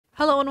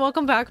Hello and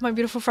welcome back, my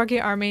beautiful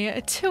froggy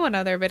army, to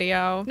another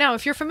video. Now,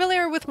 if you're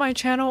familiar with my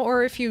channel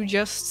or if you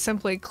just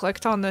simply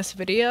clicked on this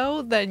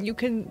video, then you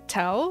can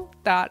tell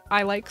that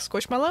I like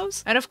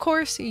Squishmallows. And of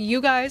course,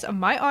 you guys,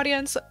 my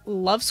audience,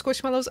 love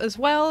Squishmallows as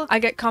well. I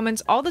get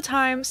comments all the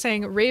time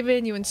saying,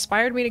 Raven, you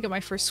inspired me to get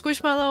my first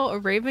Squishmallow, or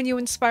Raven, you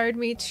inspired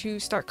me to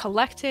start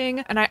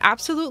collecting. And I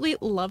absolutely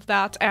love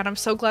that. And I'm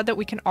so glad that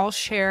we can all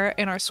share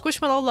in our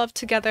Squishmallow love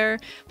together.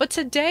 But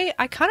today,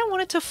 I kind of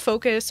wanted to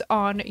focus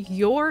on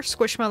your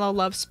Squishmallow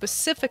love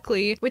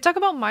specifically. We talk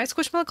about my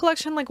Squishmallow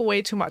collection like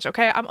way too much,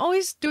 okay? I'm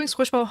always doing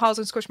Squishmallow hauls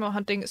and Squishmallow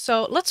hunting,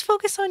 so let's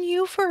focus on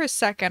you for a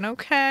second,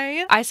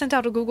 okay? I sent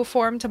out a Google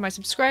form to my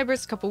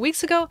subscribers a couple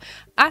weeks ago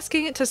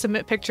asking to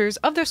submit pictures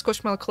of their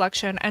Squishmallow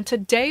collection, and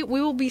today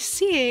we will be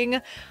seeing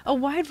a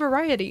wide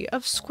variety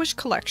of Squish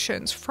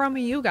collections from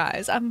you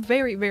guys. I'm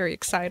very, very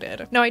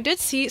excited. Now, I did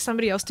see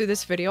somebody else do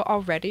this video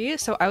already,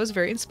 so I was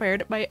very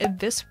inspired by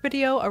this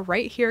video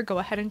right here. Go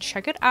ahead and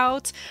check it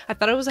out. I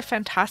thought it was a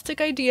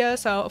fantastic idea,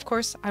 so of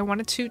course I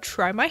wanted to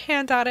try my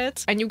hand at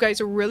it, and you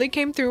guys really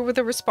came through with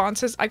the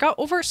responses. I got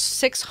over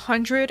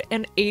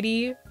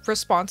 680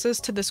 responses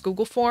to this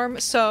Google form,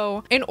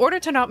 so in order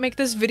to not make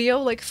this video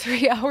like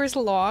 3 hours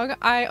long,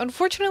 I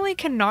unfortunately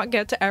cannot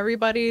get to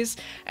everybody's,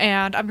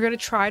 and I'm gonna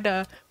try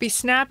to be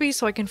snappy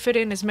so I can fit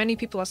in as many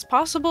people as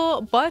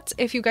possible. But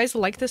if you guys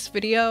like this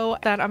video,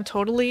 then I'm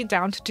totally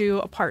down to do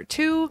a part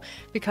 2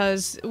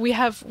 because we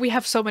have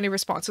so many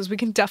responses. We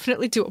can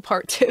definitely do a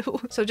part 2.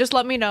 So just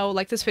let me know,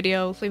 like this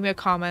video, leave me a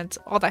comment,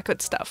 all that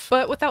good stuff.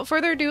 But without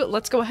further ado,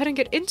 let's go ahead and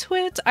get into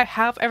it. I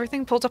have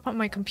everything pulled up on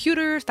my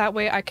computer, that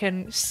way I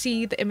can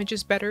see the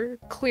images better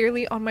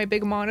clearly on my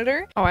big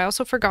monitor. Oh, I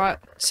also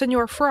forgot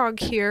Senor Frog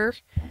here.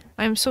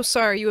 I'm so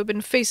sorry, you have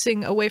been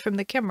facing away from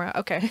the camera.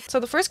 Okay, so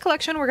the first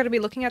collection we're going to be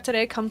looking at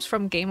today comes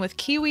from Game with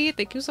Kiwi.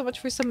 Thank you so much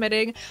for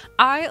submitting.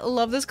 I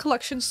love this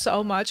collection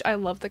so much. I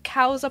love the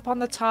cows up on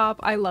the top.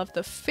 I love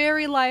the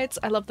fairy lights.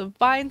 I love the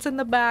vines in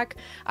the back.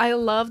 I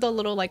love the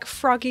little like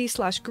froggy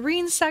slash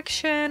green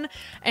section.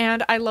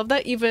 And I love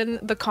that even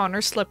the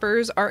Connor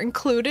slippers are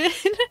included.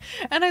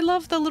 And I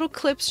love the little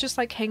clips just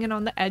like hanging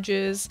on the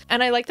edges.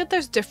 And I like that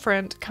there's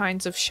different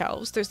kinds of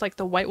shelves. There's like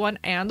the white one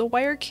and the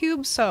wire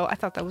cube. So I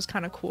thought that was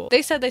kind of cool.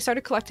 They said they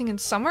started collecting in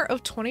summer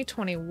of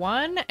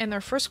 2021 and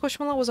their first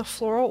Squishmallow was a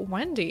floral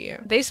Wendy.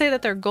 They say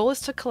that their goal is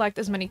to collect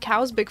as many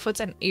cows, Bigfoots,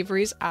 and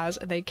Averys as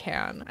they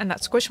can, and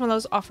that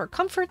Squishmallows offer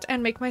comfort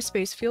and make my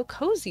space feel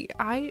cozy.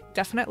 I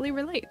definitely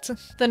relate.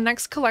 The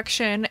next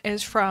collection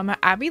is from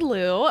Abby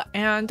Lou,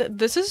 and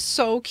this is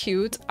so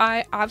cute.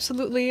 I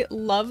absolutely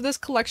love this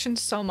collection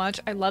so much.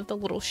 I love the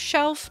little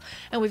shelf,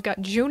 and we've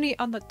got Junie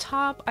on the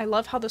top. I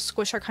love how the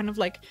squish are kind of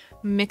like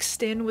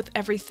mixed in with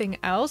everything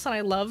else, and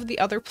I love the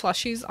other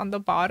plushies on the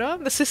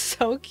bottom. This is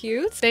so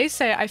cute. They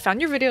say, I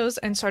found your videos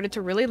and started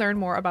to really learn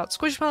more about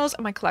Squishmallows,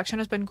 and my collection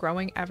has been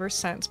growing ever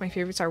since. My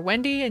favorites are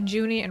Wendy and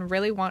Junie, and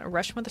really want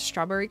Reshma the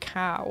strawberry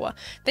cow.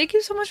 Thank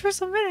you so much for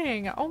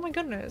submitting. Oh my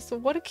goodness,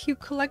 what a cute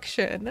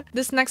collection.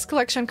 This next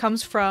collection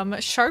comes from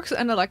Sharks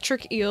and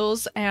Electric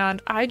Eels,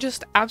 and I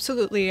just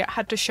absolutely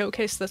had to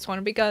showcase this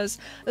one because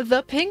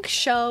the pink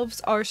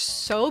shelves are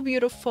so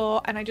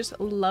beautiful, and I just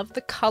love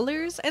the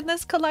colors in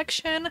this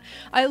collection.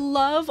 I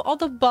love all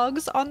the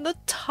bugs on the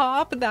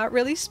top. That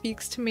really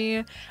speaks to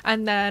me.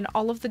 And then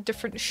all of the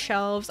different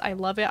shelves, I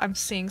love it. I'm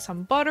seeing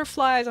some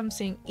butterflies, I'm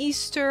seeing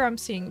Easter, I'm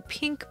seeing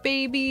pink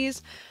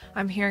babies,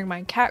 I'm hearing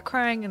my cat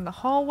crying in the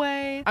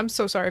hallway. I'm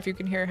so sorry if you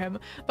can hear him.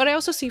 But I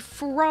also see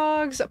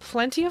frogs,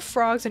 plenty of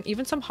frogs, and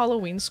even some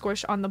Halloween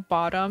squish on the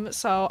bottom.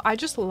 So I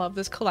just love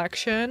this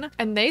collection.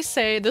 And they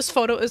say this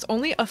photo is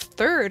only a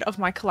third of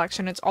my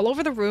collection. It's all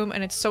over the room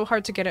and it's so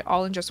hard to get it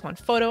all in just one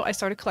photo. I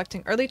started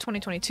collecting early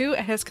 2022. It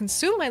has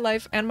consumed my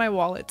life and my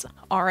wallet.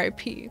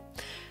 RIP.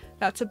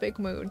 That's a big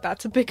mood.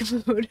 That's a big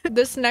mood.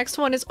 This next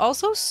one is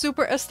also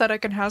super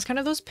aesthetic and has kind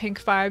of those pink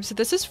vibes.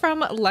 This is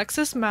from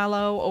Lexus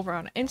Mallow over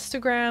on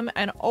Instagram,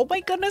 and oh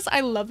my goodness,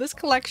 I love this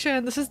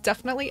collection. This is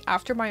definitely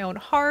after my own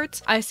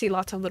heart. I see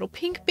lots of little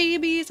pink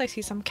babies. I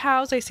see some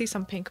cows. I see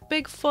some pink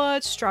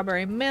Bigfoot,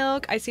 strawberry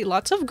milk. I see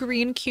lots of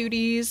green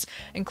cuties,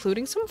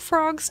 including some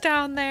frogs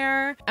down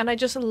there. And I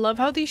just love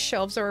how these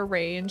shelves are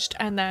arranged,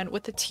 and then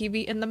with the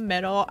TV in the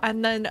middle,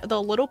 and then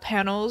the little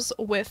panels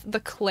with the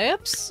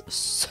clips.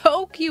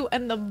 So cute.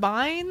 And the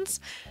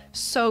vines,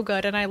 so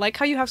good. And I like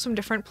how you have some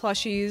different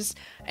plushies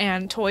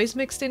and toys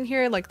mixed in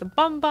here, like the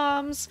Bum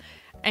Bums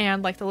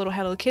and like the little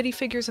Hello Kitty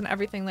figures and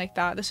everything like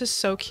that. This is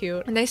so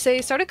cute. And they say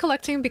I started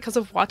collecting because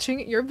of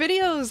watching your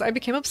videos. I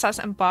became obsessed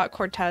and bought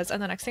Cortez, and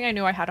the next thing I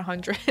knew I had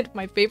 100.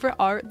 My favorite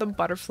are the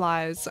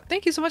butterflies.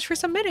 Thank you so much for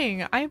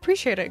submitting. I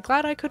appreciate it.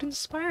 Glad I could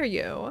inspire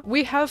you.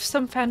 We have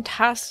some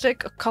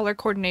fantastic color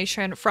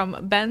coordination from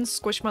Ben's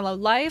Squishmallow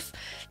Life.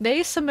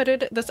 They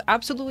submitted this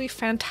absolutely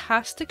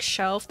fantastic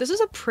shelf. This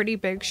is a pretty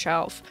big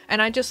shelf,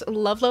 and I just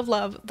love, love,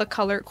 love the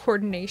color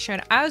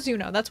coordination. As you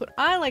know, that's what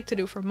I like to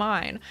do for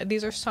mine.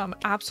 These are some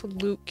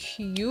absolute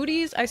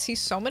cuties. I see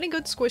so many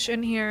good squish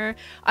in here.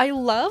 I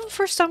love,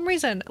 for some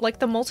reason, like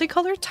the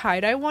multicolored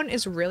tie-dye one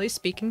is really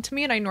speaking to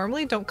me, and I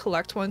normally don't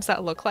collect ones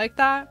that look like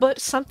that,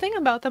 but something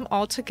about them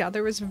all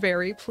together is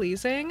very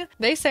pleasing.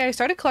 They say I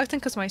started collecting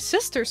because my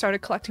sister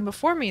started collecting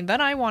before me,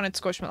 then I wanted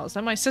Squishmallows,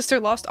 then my sister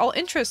lost all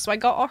interest, so I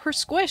got all her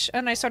squish,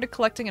 and I started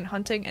collecting and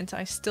hunting, and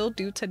I still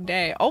do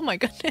today. Oh my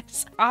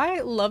goodness.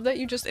 I love that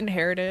you just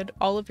inherited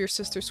all of your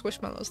sister's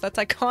Squishmallows. That's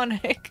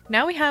iconic.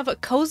 Now we have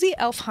Cozy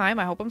Elfheim,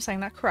 I hope I'm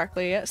saying that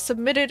correctly,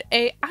 submitted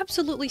a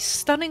absolutely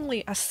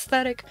stunningly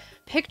aesthetic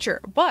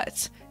picture,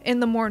 but in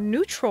the more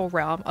neutral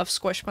realm of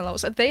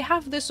Squishmallows, they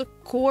have this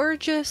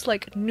gorgeous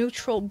like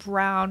neutral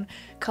brown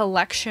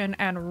collection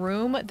and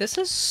room. This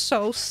is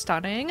so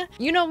stunning.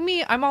 You know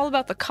me, I'm all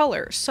about the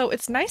colors, so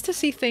it's nice to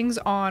see things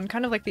on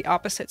kind of like the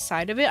opposite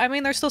side of it. I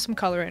mean, there's still some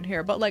color in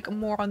here, but like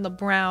more on the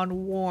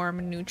brown,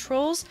 warm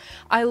neutrals.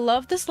 I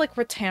love this like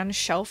rattan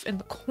shelf in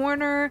the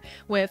corner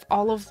with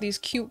all of these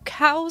cute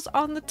cows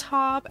on the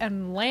top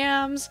and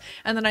lambs,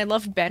 and then I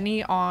love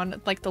Benny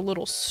on like the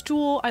little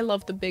stool. I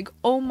love the big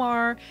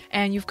Omar,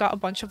 and you've got a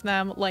bunch of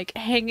them like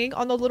hanging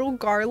on the little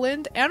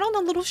garland and on the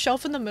little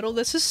shelf in the middle.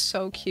 This is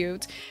so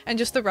cute, and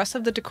just the rest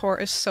of the decor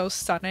is so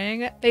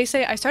stunning. They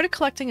say I started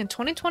collecting in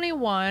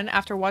 2021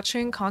 after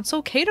watching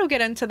Console Kato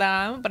get into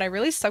them, but I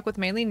really stuck with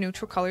mainly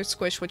neutral colored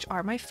squish, which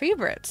are my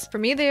favorites. For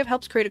me, they have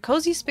helped create a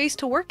cozy space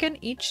to work in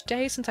each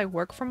day since I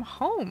work from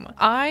home.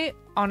 I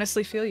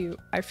honestly feel you.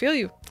 I feel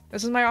you.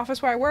 This is my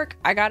office where I work.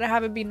 I gotta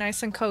have it be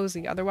nice and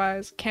cozy,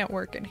 otherwise can't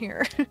work in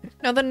here.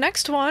 Now the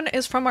next one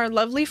is from our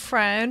lovely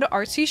friend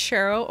Artsy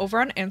Shero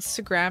over on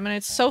Instagram, and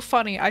it's so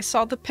funny. I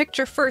saw the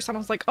picture first and I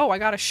was like, oh, I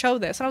gotta show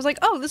this. And I was like,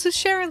 oh, this is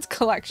Sharon's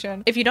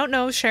collection. If you don't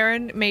know,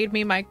 Sharon made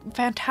me my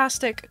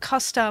fantastic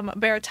custom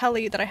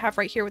Baratelli that I have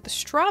right here with the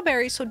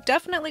strawberry, so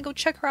definitely go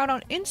check her out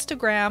on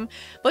Instagram.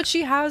 But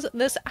she has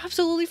this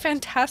absolutely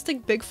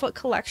fantastic Bigfoot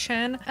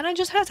collection, and I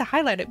just had to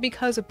highlight it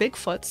because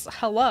Bigfoot's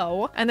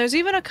hello. And there's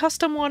even a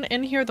custom one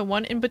in here, the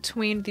one in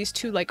between these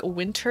two like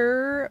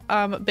winter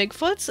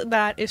Bigfoots,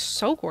 that is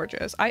so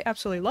gorgeous. I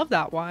absolutely love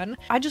that one.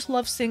 I just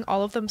love seeing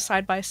all of them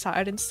side by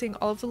side and seeing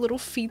all of the little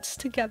feet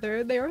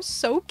together. They are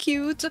so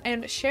cute.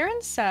 And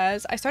Sharon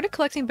says, I started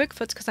collecting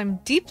Bigfoots because I'm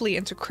deeply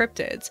into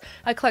cryptids.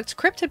 I collect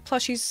cryptid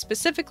plushies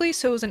specifically,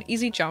 so it was an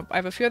easy jump. I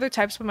have a few other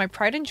types, but my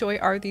pride and joy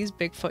are these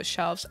Bigfoot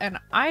shelves, and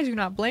I do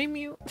not blame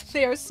you.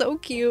 They are so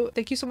cute.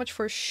 Thank you so much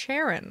for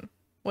sharing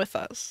with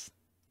us.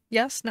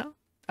 Yes? No?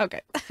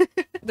 Okay.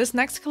 This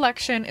next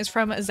collection is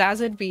from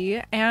Zazid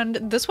B, and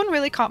this one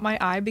really caught my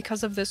eye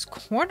because of this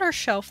corner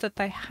shelf that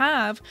they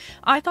have.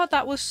 I thought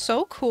that was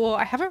so cool.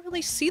 I haven't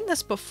really seen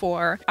this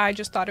before. I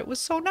just thought it was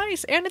so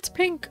nice, and it's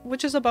pink,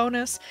 which is a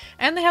bonus.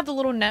 And they have the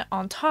little net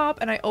on top,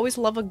 and I always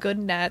love a good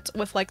net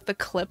with like the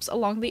clips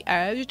along the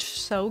edge.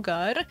 So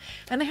good.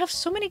 And they have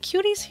so many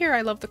cuties here.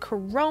 I love the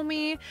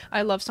Kuromi.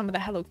 I love some of the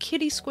Hello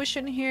Kitty squish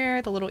in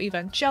here, the little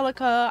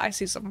Evangelica. I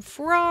see some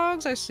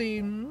frogs. I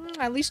see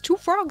at least 2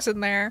 frogs in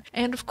there.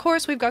 And of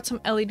course we've got some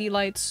LED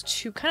lights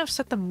to kind of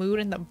set the mood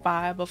and the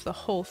vibe of the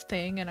whole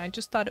thing, and I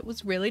just thought it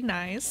was really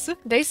nice.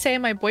 They say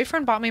my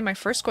boyfriend bought me my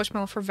first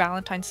Squishmallow for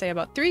Valentine's Day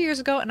about 3 years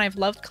ago, and I've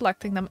loved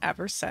collecting them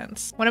ever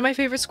since. One of my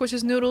favorite squish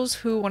is Noodles,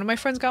 who one of my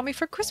friends got me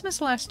for Christmas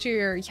last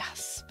year.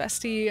 Yes,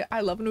 bestie, I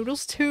love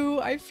Noodles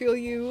too. I feel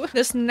you.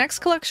 This next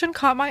collection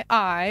caught my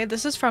eye.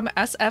 This is from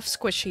SF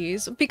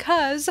Squishies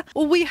because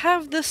we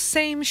have the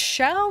same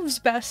shelves,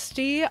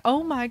 bestie.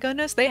 Oh my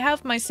goodness, they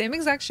have my same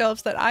exact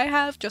shelves that I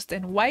have, just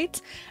in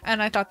white,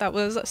 and I thought that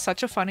was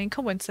such a funny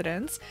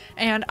coincidence.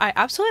 And I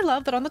absolutely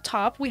love that on the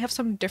top we have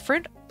some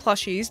different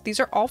plushies. These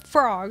are all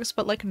frogs,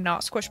 but like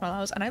not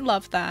Squishmallows, and I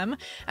love them.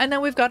 And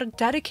then we've got a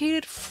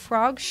dedicated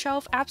frog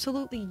shelf,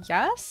 absolutely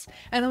yes.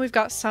 And then we've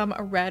got some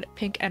red,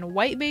 pink, and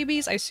white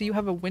babies. I see you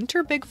have a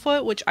winter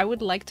Bigfoot, which I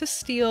would like to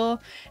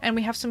steal, and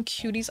we have some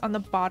cuties on the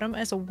bottom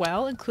as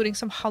well, including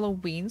some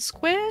Halloween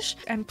squish.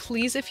 And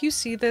please, if you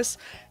see this,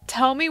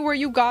 tell me where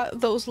you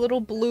got those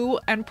little blue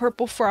and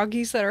purple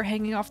froggies that are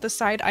hanging off the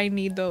side. I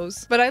need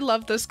those. But I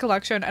love this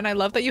collection, and I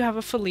love that you have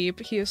a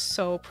Philippe. He is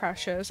so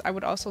precious. I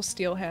would also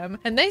steal him.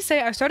 And they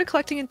say I started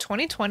collecting in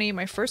 2020.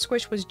 My first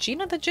squish was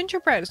Gina the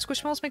gingerbread.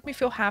 Squishmallows make me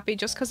feel happy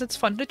just because it's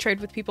fun to trade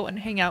with people and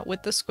hang out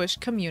with the squish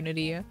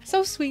community.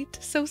 So sweet,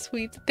 so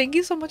sweet. Thank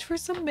you so much for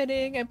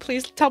submitting, and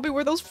please tell me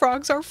where those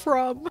frogs are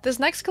from. This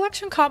next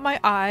collection caught my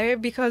eye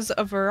because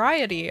a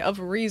variety of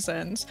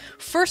reasons.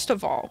 First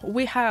of all,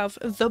 we have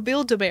the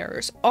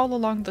Build-A-Bears all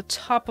along the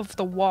top of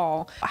the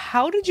wall.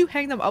 How did you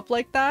hang them up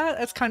like that?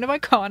 It's kind of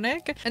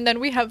iconic. And then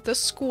we have the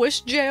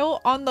Squish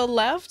Jail on the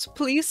left.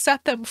 Please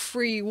set them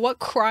free. What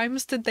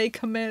crimes did they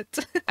commit?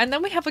 And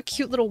then we have a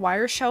cute little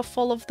wire shelf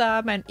full of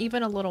them, and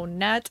even a little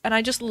net. And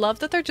I just love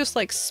that they're just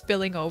like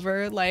spilling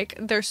over. Like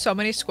there's so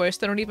many squish,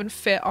 they don't even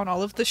fit on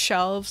all of the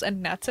shelves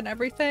and nets and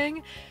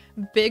everything.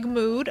 Big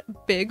mood,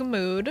 big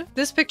mood.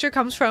 This picture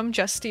comes from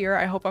Justier.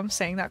 I hope I'm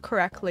saying that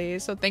correctly.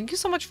 So thank you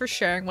so much for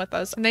sharing with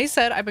us. And they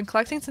said, I've been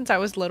collecting since I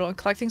was little and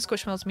collecting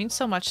Squishmallows means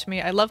so much to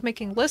me. I love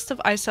making lists of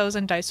ISOs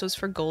and DISOs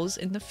for goals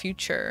in the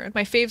future.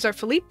 My faves are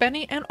Philippe,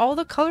 Benny, and all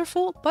the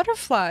colorful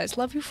butterflies.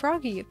 Love you,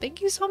 Froggy.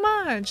 Thank you so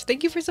much.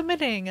 Thank you for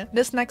submitting.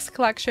 This next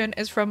collection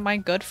is from my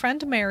good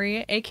friend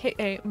Mary,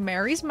 aka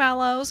Mary's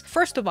Mallows.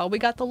 First of all, we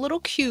got the little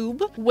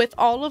cube with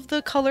all of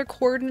the color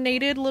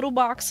coordinated little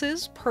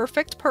boxes.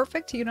 Perfect,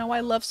 perfect. You know, I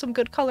love some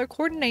good color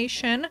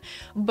coordination.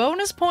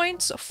 Bonus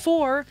points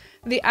for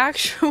the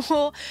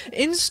actual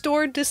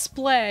in-store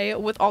display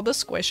with all the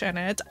squish in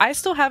it. I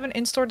still have an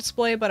in-store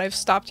display, but I've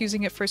stopped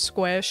using it for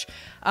squish.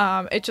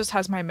 It just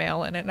has my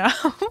mail in it now.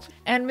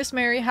 And Miss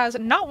Mary has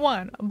not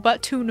one,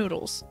 but 2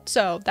 noodles.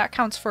 So that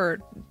counts for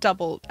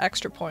double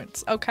extra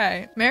points.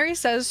 Okay. Mary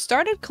says,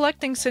 started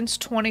collecting since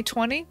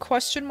 2020,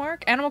 question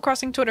mark. Animal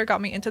Crossing Twitter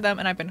got me into them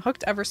and I've been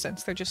hooked ever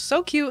since. They're just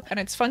so cute and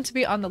it's fun to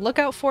be on the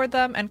lookout for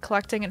them and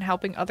collecting and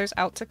helping others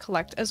out to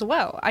collect as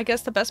well. I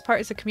guess the best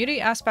part is the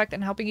community aspect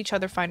and helping each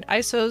other find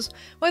ISOs,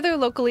 whether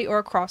locally or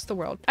across the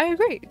world. I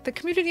agree. The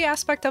community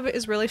aspect of it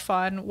is really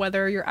fun,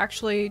 whether you're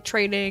actually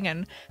trading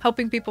and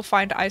helping people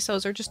find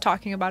ISOs or just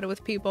talking about it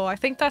with people. I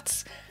think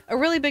that's a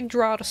really big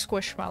draw to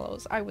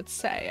Squishmallows, I would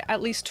say,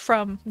 at least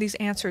from these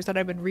answers that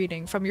I've been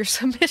reading from your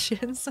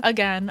submissions.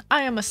 Again,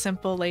 I am a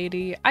simple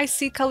lady. I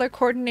see color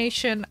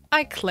coordination,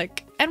 I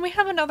click. And we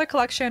have another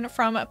collection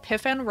from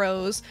Piff and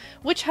Rose,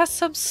 which has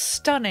some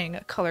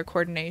stunning color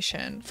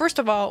coordination. First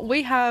of all,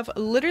 we have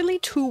literally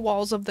 2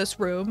 walls of this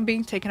room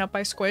being taken up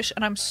by squish,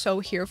 and I'm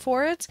so here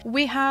for it.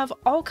 We have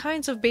all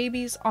kinds of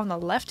babies on the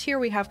left here.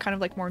 We have kind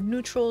of like more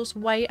neutrals,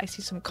 white. I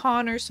see some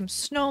Connors, some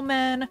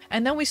snowmen,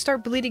 and then we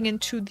start bleeding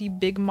into the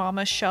Big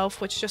Mama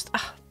shelf, which just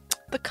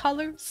the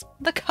colors,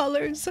 the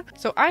colors.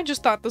 So I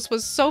just thought this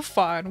was so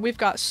fun. We've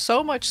got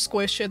so much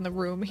squish in the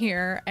room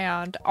here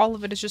and all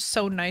of it is just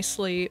so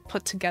nicely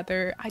put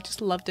together. I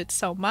just loved it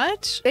so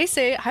much. They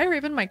say, hi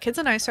Raven, my kids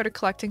and I started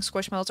collecting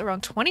Squishmallows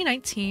around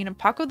 2019 and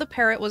Paco the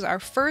Parrot was our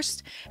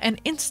first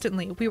and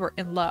instantly we were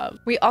in love.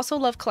 We also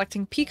love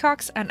collecting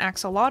peacocks and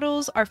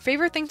axolotls. Our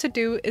favorite thing to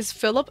do is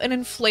fill up an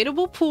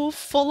inflatable pool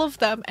full of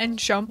them and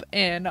jump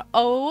in.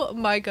 Oh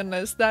my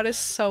goodness, that is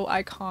so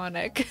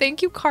iconic.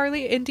 Thank you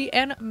Carly, Indy,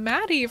 and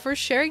Maddie for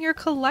sharing your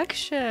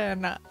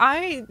collection.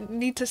 I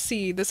need to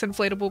see this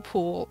inflatable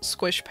pool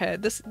squish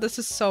pit. This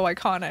is so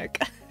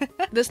iconic.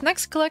 This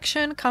next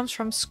collection comes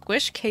from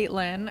Squish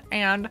Caitlin,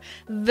 and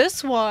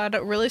this one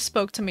really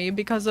spoke to me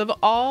because of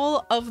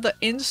all of the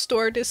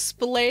in-store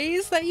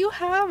displays that you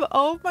have.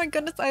 Oh my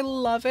goodness, I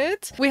love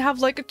it. We have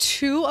like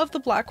 2 of the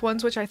black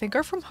ones, which I think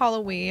are from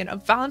Halloween, a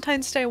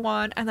Valentine's Day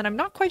one, and then I'm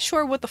not quite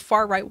sure what the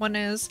far right one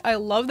is. I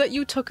love that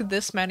you took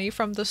this many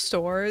from the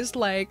stores.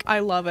 Like, I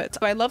love it.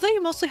 I love that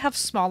you mostly have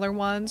smaller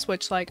ones,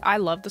 which like I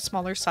love the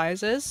smaller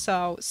sizes,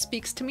 so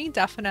speaks to me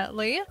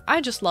definitely. I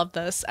just love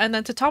this. And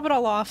then to top it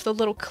all off, the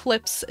little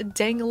clips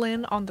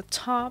dangling on the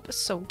top,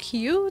 so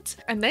cute.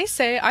 And they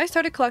say, I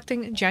started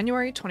collecting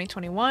January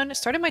 2021,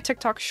 started my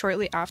TikTok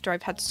shortly after.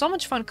 I've had so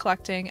much fun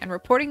collecting and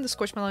reporting the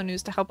Squishmallow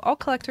news to help all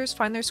collectors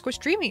find their Squish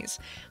Dreamies.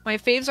 My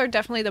faves are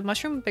definitely the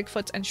mushroom,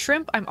 Bigfoots, and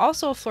shrimp. I'm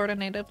also a Florida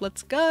native.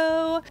 Let's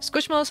go!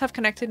 Squishmallows have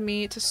connected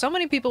me to so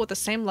many people with the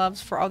same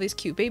loves for all these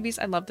cute babies.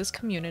 I love this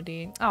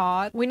community.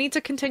 Aw, we need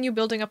to continue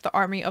building up the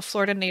army of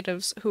Florida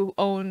natives who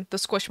own the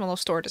Squishmallow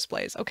store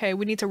displays. Okay,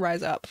 we need to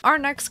rise up. Our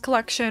next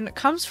collection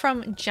comes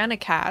from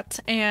Jennicat,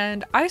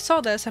 and I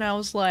saw this and I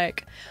was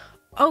like,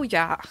 oh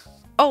yeah.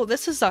 Oh,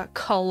 this is a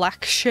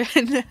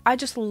collection. I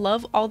just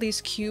love all these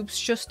cubes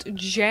just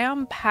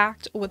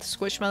jam-packed with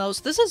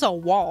Squishmallows. This is a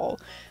wall.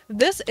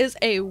 This is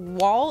a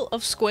wall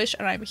of squish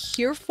and I'm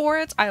here for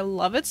it. I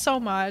love it so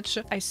much.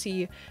 I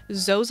see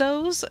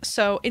Zozos,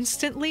 so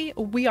instantly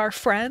we are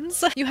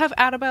friends. You have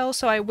Annabelle,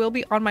 so I will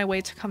be on my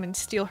way to come and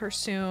steal her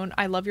soon.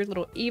 I love your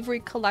little Avery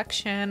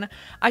collection.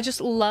 I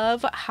just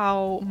love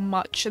how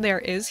much there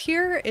is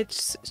here.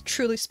 It's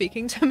truly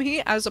speaking to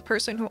me as a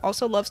person who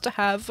also loves to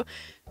have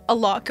a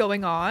lot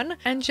going on.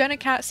 And Jenna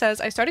Cat says,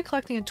 I started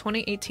collecting in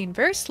 2018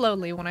 very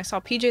slowly when I saw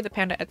PJ the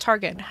Panda at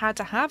Target and had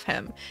to have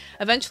him.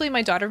 Eventually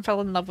my daughter fell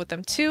in love with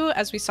them too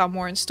as we saw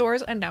more in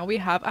stores, and now we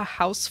have a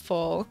house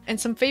full. And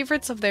some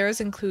favorites of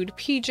theirs include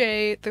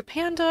PJ the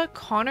Panda,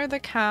 Connor the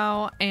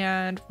Cow,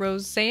 and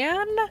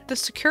Roseanne the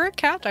Secure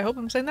Cat. I hope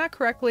I'm saying that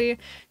correctly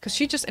because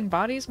she just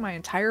embodies my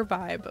entire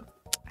vibe.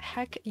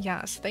 Heck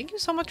yes. Thank you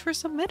so much for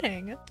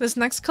submitting. This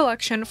next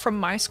collection from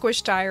My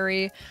Squish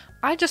Diary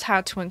I just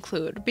had to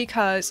include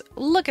because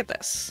look at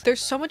this. There's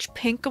so much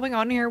pink going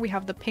on here. We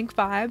have the pink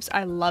vibes.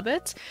 I love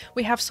it.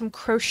 We have some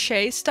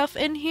crochet stuff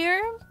in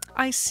here.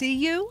 I see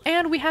you.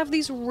 And we have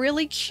these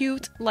really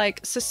cute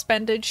like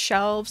suspended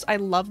shelves. I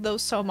love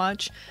those so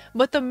much.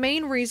 But the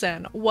main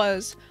reason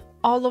was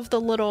all of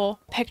the little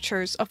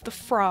pictures of the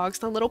frogs,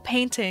 the little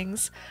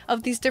paintings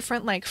of these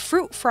different like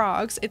fruit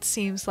frogs, it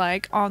seems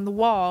like, on the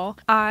wall.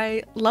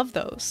 I love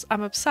those.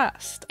 I'm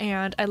obsessed.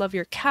 And I love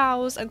your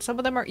cows, and some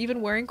of them are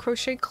even wearing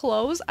crochet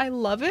clothes. I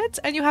love it.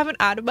 And you have an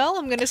Annabelle.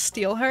 I'm gonna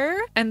steal her.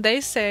 And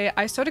they say,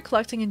 I started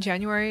collecting in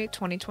January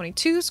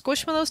 2022.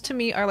 Squishmallows to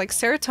me are like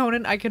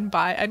serotonin I can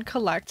buy and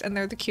collect, and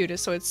they're the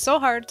cutest, so it's so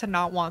hard to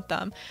not want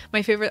them.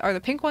 My favorite are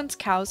the pink ones,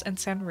 cows, and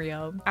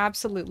Sanrio.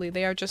 Absolutely,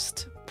 they are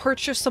just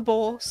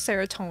purchasable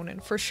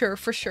serotonin for sure,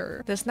 for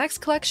sure. This next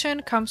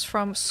collection comes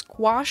from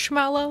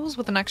Squishmallows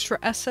with an extra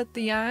S at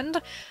the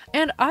end,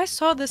 and I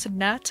saw this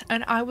net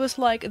and I was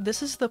like,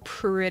 this is the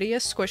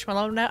prettiest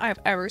Squishmallow net I've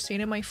ever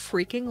seen in my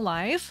freaking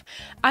life.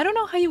 I don't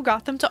know how you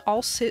got them to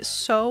all sit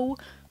so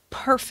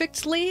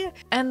perfectly,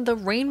 and the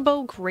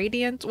rainbow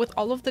gradient with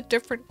all of the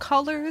different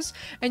colors,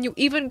 and you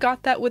even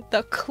got that with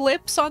the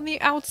clips on the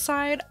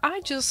outside.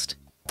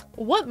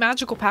 What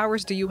magical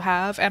powers do you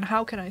have, and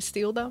how can I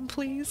steal them,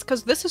 please?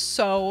 Because this is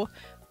so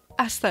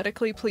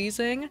aesthetically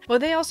pleasing.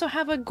 But they also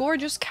have a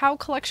gorgeous cow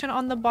collection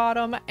on the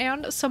bottom,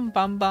 and some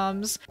bum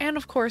bums, and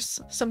of course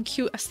some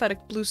cute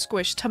aesthetic blue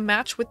squish to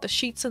match with the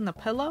sheets and the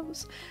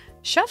pillows.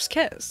 Chef's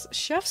kiss.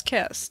 Chef's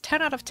kiss.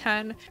 10 out of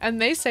 10. And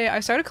they say,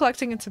 I started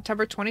collecting in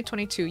September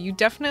 2022. You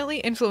definitely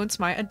influenced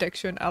my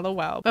addiction,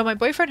 lol. But my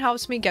boyfriend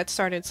helps me get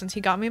started since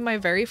he got me my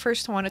very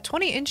first one, a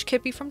 20-inch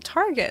Kippy from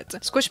Target.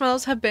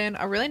 Squishmallows have been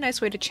a really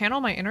nice way to channel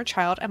my inner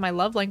child, and my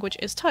love language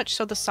is touch,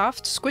 so the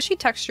soft, squishy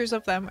textures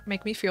of them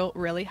make me feel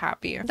really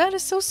happy. That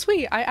is so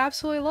sweet. I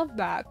absolutely love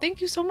that.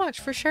 Thank you so much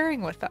for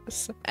sharing with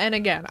us. And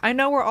again, I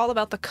know we're all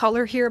about the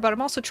color here, but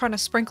I'm also trying to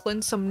sprinkle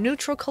in some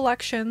neutral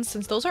collections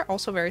since those are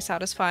also very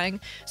satisfying.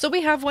 So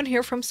we have one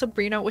here from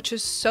Sabrina, which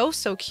is so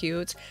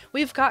cute.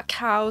 We've got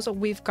cows,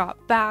 we've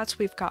got bats,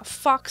 we've got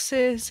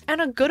foxes,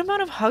 and a good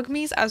amount of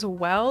hugmies as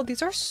well.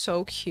 These are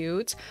so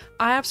cute.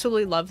 I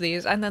absolutely love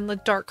these. And then the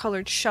dark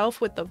colored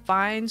shelf with the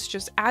vines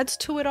just adds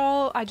to it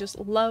all. I just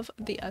love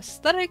the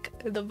aesthetic,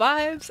 the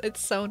vibes. It's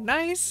so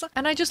nice.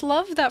 And I just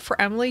love that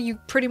for Emily, you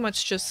pretty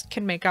much just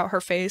can make out her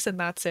face and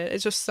that's it.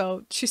 It's just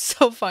she's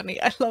so funny.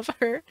 I love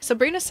her.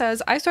 Sabrina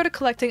says, I started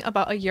collecting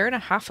about 1.5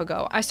 years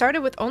ago. I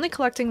started with only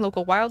collecting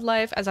local wildlife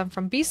as I'm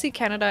from BC,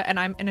 Canada, and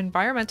I'm an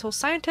environmental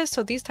scientist,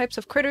 so these types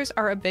of critters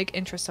are a big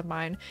interest of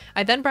mine.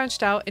 I then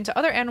branched out into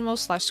other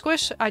animals /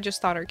 squish I just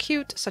thought are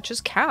cute, such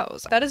as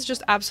cows. That is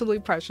just absolutely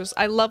precious.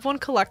 I love when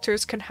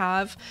collectors can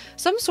have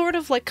some sort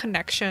of like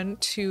connection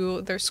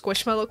to their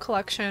Squishmallow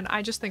collection.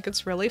 I just think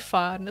it's really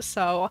fun.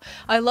 So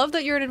I love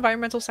that you're an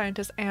environmental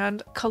scientist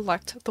and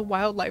collect the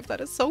wildlife.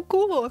 That is so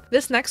cool.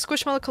 This next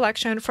Squishmallow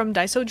collection from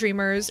Daiso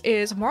Dreamers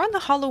is more on the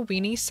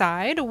Halloween-y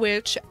side,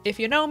 which if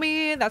you know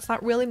me, that's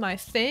not really my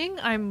thing.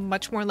 I'm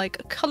much more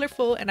like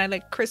colorful and I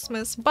like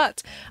Christmas,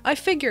 but I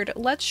figured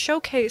let's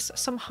showcase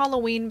some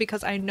Halloween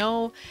because I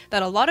know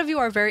that a lot of you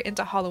are very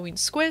into Halloween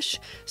squish.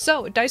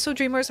 So Daiso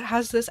Dreamers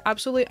has this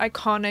absolutely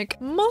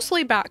iconic,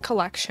 mostly bat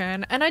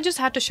collection, and I just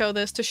had to show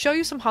this to show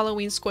you some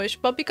Halloween squish,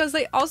 but because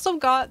they also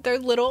got their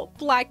little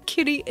black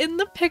kitty in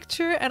the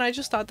picture, and I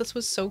just thought this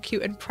was so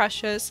cute and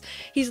precious.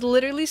 He's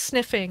literally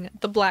sniffing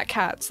the black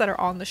cats that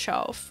are on the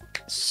shelf.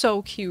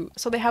 So cute.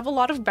 So they have a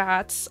lot of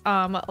bats,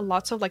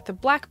 lots of like the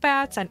black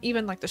bats and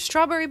even like the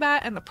strawberry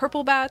bat and the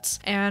purple bats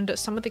and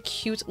some of the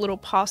cute little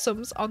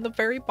possums on the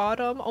very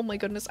bottom. Oh my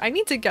goodness, I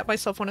need to get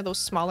myself one of those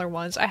smaller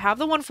ones. I have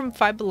the one from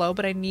Five Below,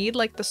 but I need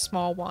like the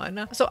small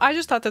one. So I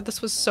just thought that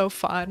this was so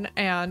fun,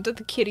 and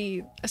the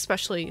kitty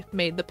especially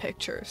made the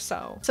picture.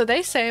 So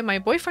they say my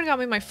boyfriend got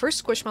me my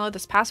first Squishmallow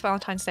this past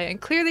Valentine's Day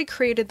and clearly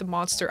created the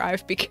monster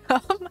I've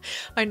become.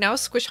 I now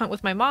squish hunt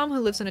with my mom who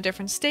lives in a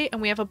different state,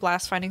 and we have a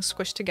blast finding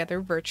squish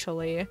together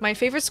virtually. My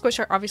favorite squish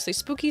are obviously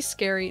spooky,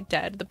 scary,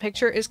 dead. The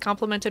picture is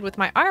complemented with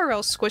my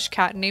IRL squish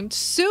cat named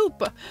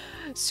Soup.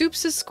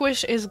 Soup's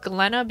squish is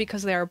Glenna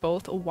because they are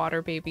both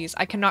water babies.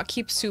 I cannot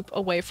keep Soup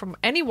away from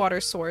any water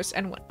source,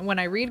 and when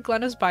I read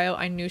Glenna's bio,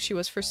 I knew she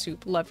was for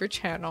Soup. Love your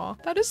channel.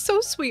 That is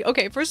so sweet.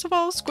 Okay, first of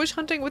all, squish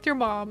hunting with your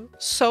mom.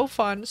 So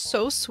fun,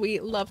 so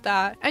sweet, love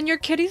that. And your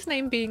kitty's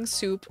name being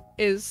Soup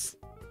is...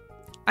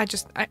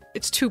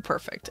 it's too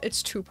perfect.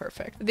 It's too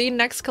perfect. The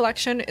next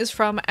collection is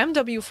from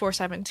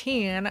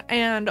MW417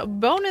 and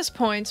bonus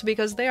points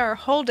because they are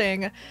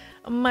holding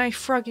my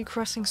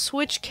froggycrossing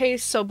switch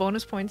case, so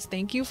bonus points.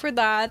 Thank you for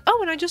that. Oh,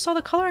 and I just saw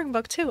the coloring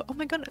book too. Oh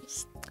my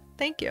goodness.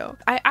 Thank you.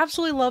 I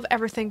absolutely love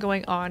everything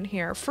going on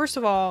here. First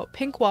of all,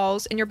 pink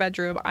walls in your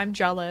bedroom. I'm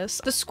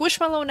jealous. The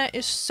Squishmallow net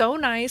is so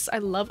nice. I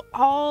love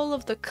all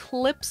of the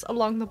clips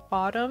along the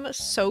bottom.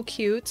 So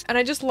cute. And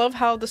I just love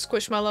how the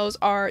Squishmallows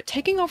are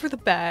taking over the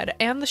bed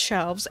and the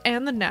shelves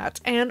and the net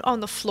and on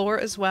the floor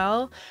as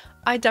well.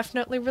 I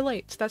definitely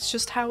relate. That's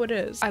just how it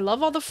is. I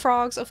love all the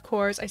frogs, of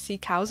course. I see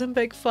cows and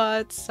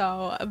Bigfoot,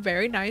 so a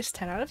very nice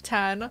 10 out of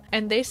 10.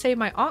 And they say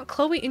my Aunt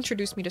Chloe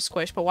introduced me to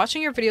Squish, but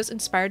watching your videos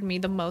inspired me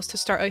the most to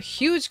start a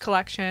huge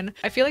collection.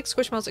 I feel like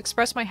Squishmallows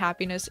express my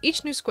happiness.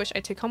 Each new Squish I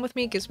take home with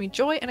me gives me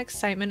joy and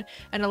excitement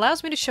and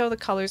allows me to show the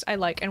colors I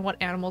like and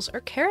what animals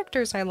or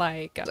characters I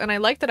like. And I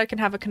like that I can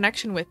have a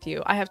connection with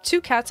you. I have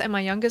 2 cats and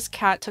my youngest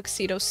cat,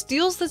 Tuxedo,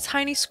 steals the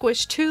tiny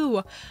Squish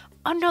too.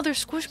 Another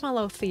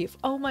Squishmallow thief.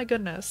 Oh my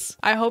goodness.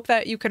 I hope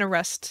that you can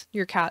arrest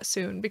your cat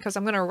soon because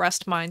I'm gonna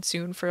arrest mine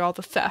soon for all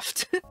the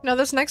theft. Now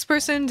this next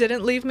person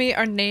didn't leave me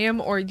a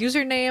name or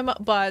username,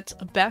 but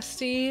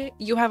Bestie,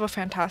 you have a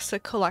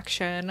fantastic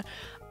collection.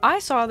 I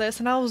saw this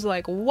and I was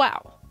like,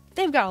 wow.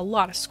 They've got a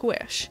lot of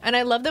Squish. And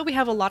I love that we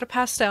have a lot of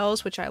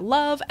pastels, which I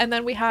love, and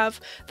then we have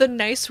the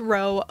nice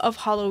row of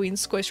Halloween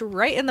Squish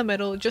right in the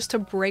middle just to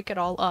break it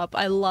all up.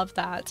 I love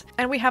that.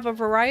 And we have a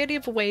variety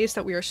of ways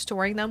that we are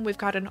storing them. We've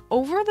got an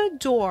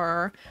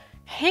over-the-door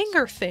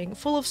hanger thing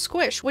full of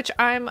Squish, which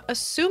I'm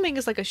assuming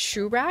is like a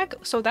shoe rack,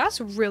 so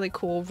that's really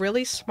cool.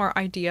 Really smart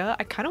idea.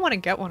 I kind of want to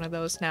get one of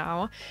those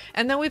now.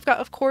 And then we've got,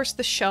 of course,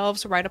 the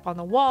shelves right up on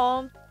the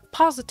wall,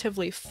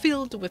 positively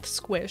filled with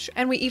Squish.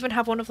 And we even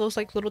have one of those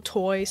like little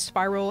toy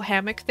spiral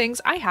hammock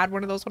things. I had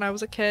one of those when I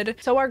was a kid.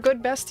 So our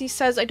good bestie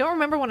says, I don't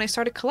remember when I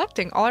started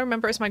collecting. All I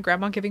remember is my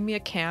grandma giving me a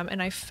cam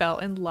and I fell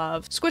in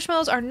love.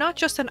 Squishmallows are not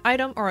just an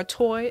item or a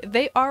toy,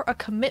 they are a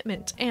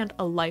commitment and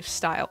a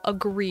lifestyle.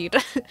 Agreed.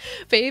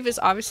 Fave is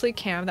obviously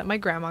cam that my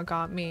grandma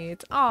got me.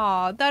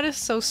 Aw, that is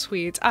so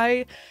sweet.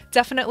 I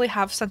definitely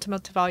have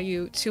sentimental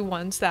value to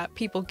ones that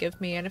people give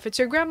me, and if it's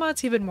your grandma,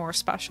 it's even more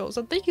special.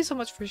 So thank you so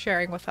much for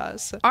sharing with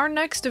us. Our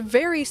next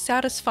very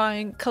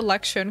satisfying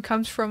collection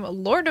comes from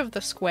Lord of the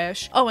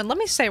Squish. Oh, and let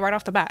me say right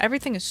off the bat,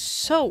 everything is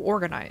so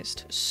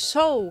organized,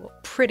 so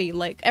pretty.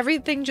 Like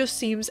everything just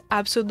seems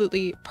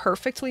absolutely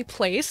perfectly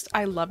placed.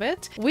 I love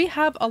it. We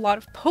have a lot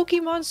of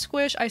Pokemon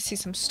Squish. I see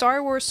some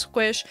Star Wars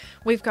Squish.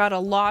 We've got a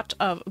lot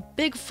of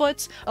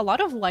Bigfoots, a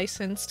lot of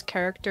licensed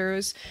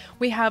characters.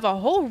 We have a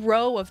whole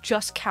row of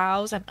just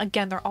cows, and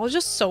again, they're all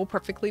just so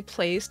perfectly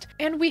placed.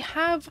 And we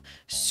have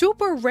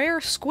super rare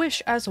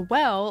Squish as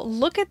well.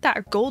 Look at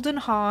that Golden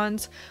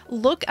Hans.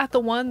 Look at the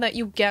one that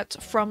you get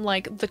from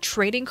like the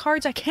trading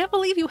cards. I can't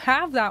believe you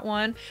have that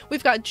one.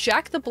 We've got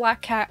Jack the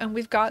Black Cat, and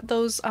we've got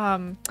those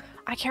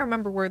I can't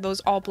remember where those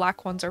all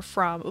black ones are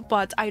from,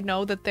 but I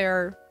know that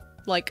they're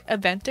like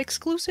event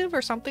exclusive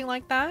or something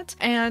like that.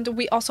 And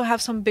we also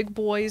have some big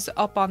boys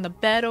up on the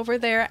bed over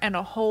there and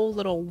a whole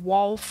little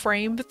wall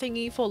frame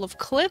thingy full of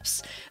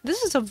clips.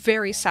 This is a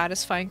very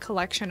satisfying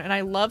collection, and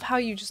I love how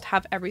you just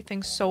have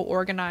everything so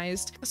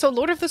organized. So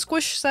Lord of the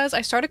Squish says,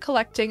 I started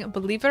collecting,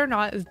 believe it or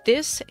not,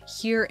 this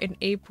year in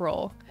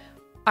April.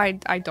 I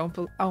don't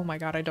oh my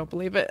god, I don't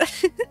believe it.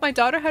 My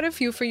daughter had a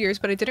few for years,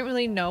 but I didn't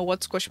really know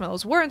what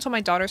Squishmallows were until my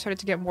daughter started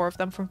to get more of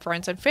them from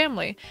friends and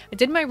family. I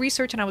did my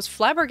research and I was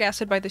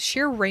flabbergasted by the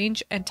sheer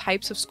range and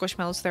types of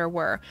Squishmallows there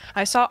were.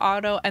 I saw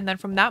Otto, and then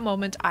from that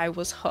moment I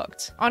was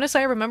hooked. Honestly,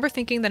 I remember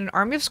thinking that an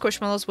army of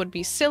Squishmallows would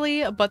be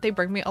silly, but they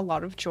bring me a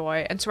lot of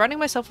joy, and surrounding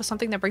myself with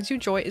something that brings you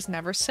joy is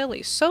never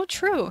silly. So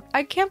true.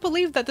 I can't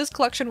believe that this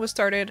collection was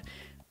started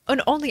in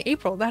only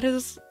April. That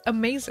is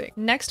amazing.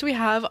 Next we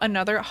have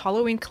another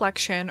Halloween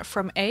collection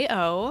from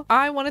AO.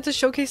 I wanted to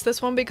showcase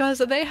this one because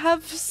they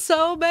have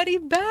so many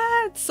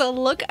bats. So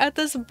look at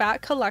this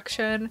bat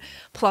collection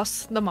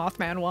plus the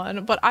Mothman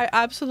one, but I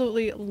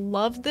absolutely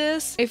love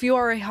this. If you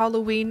are a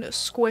Halloween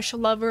Squish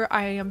lover,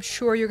 I am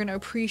sure you're gonna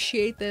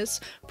appreciate this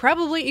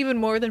probably even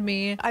more than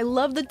me. I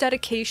love the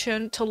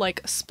dedication to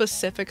like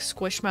specific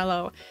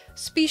Squishmallow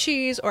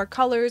species or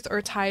colors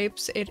or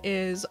types. It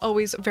is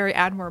always very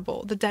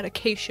admirable, the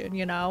dedication,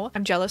 you know.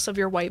 I'm jealous of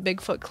your white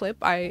Bigfoot clip.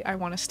 I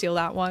want to steal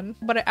that one,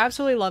 but I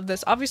absolutely love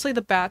this. Obviously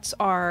the bats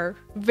are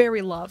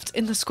very loved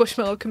in the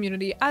Squishmallow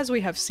community, as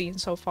we have seen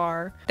so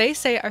far. They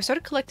say, I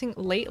started collecting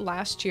late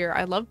last year.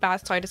 I love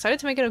bats, so I decided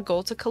to make it a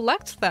goal to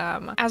collect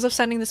them. As of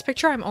sending this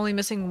picture, I'm only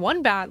missing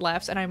one bat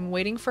left, and I'm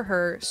waiting for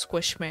her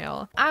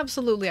Squishmail.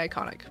 Absolutely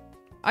iconic.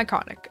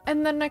 Iconic.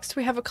 And then next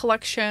we have a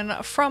collection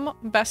from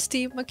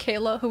bestie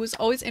Michaela, who is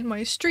always in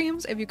my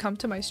streams if you come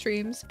to my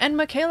streams. And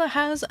Michaela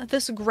has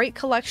this great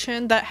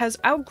collection that has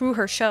outgrew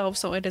her shelves,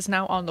 so it is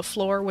now on the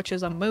floor, which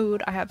is a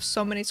mood. I have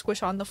so many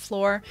Squish on the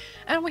floor,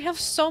 and we have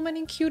so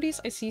many cuties.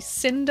 I see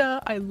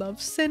Cinda. I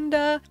love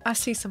Cinda. I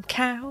see some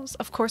cows.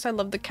 Of course, I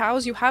love the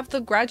cows. You have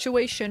the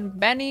graduation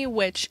Benny,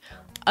 which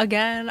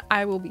again,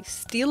 I will be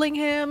stealing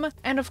him.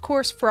 And of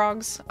course,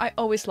 frogs. I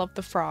always love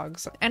the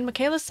frogs. And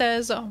Michaela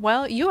says,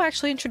 well, you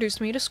actually introduced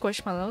me to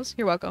Squishmallows.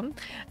 You're welcome.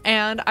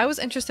 And I was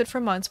interested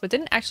for months, but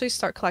didn't actually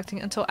start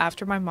collecting until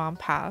after my mom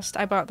passed.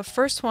 I bought the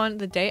first one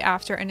the day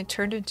after, and it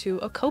turned into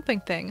a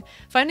coping thing.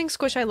 Finding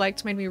Squish I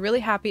liked made me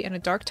really happy in a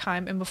dark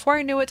time, and before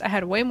I knew it, I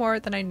had way more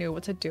than I knew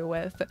what to do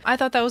with. I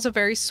thought that was a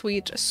very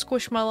sweet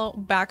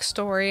Squishmallow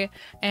backstory,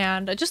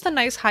 and just a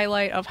nice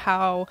highlight of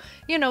how,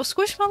 you know,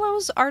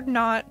 Squishmallows are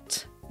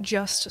not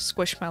just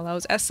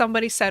Squishmallows. As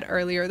somebody said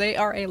earlier, they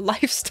are a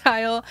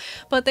lifestyle,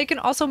 but they can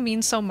also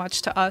mean so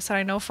much to us. And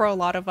I know for a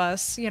lot of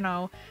us, you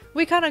know,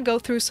 we kind of go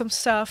through some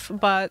stuff,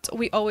 but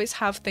we always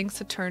have things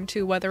to turn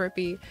to, whether it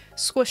be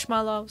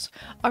Squishmallows,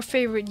 our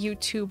favorite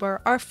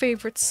YouTuber, our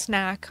favorite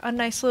snack, a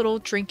nice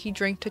little drinky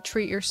drink to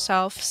treat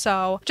yourself.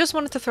 So just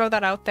wanted to throw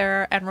that out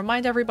there and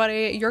remind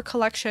everybody your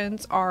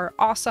collections are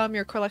awesome.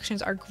 Your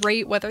collections are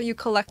great, whether you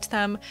collect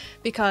them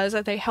because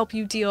they help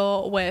you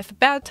deal with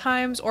bad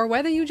times or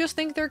whether you just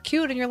think they're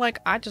cute and you're like,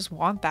 I just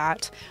want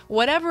that.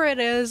 Whatever it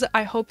is,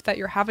 I hope that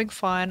you're having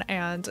fun.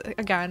 And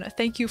again,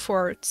 thank you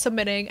for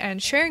submitting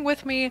and sharing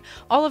with me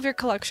all of your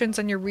collections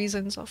and your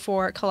reasons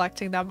for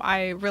collecting them.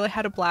 I really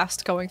had a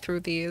blast going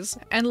through these.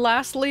 And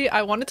lastly,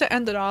 I wanted to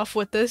end it off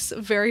with this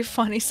very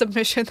funny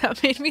submission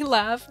that made me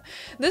laugh.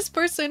 This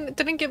person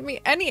didn't give me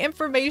any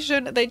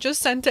information. They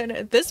just sent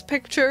in this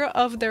picture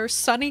of their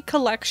Sunny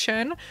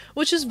collection,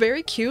 which is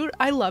very cute.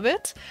 I love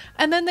it.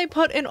 And then they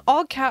put in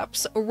all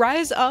caps,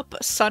 "Rise up,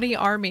 Sunny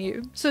Army."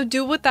 So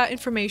do with that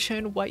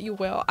information what you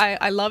will.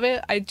 I love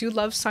it. I do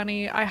love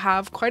Sunny. I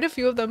have quite a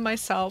few of them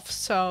myself.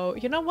 So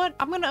you know what?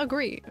 I'm gonna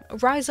agree.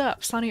 Rise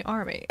up, Sunny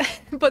Army.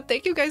 But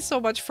thank you guys so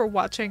much for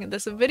watching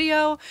this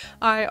video.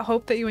 I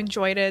hope that you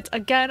enjoyed it.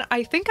 Again,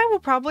 I think I will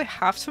probably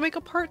have to make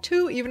a part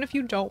 2 even if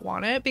you don't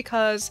want it,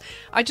 because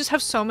I just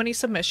have so many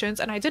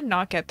submissions and I did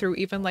not get through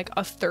even like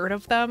a third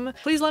of them.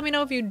 Please let me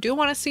know if you do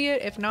want to see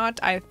it. If not,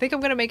 I think I'm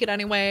gonna make it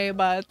anyway.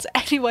 But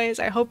anyways,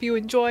 I hope you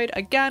enjoyed.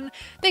 Again,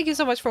 thank you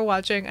so much for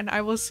watching and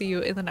I will see you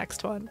in the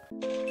next one.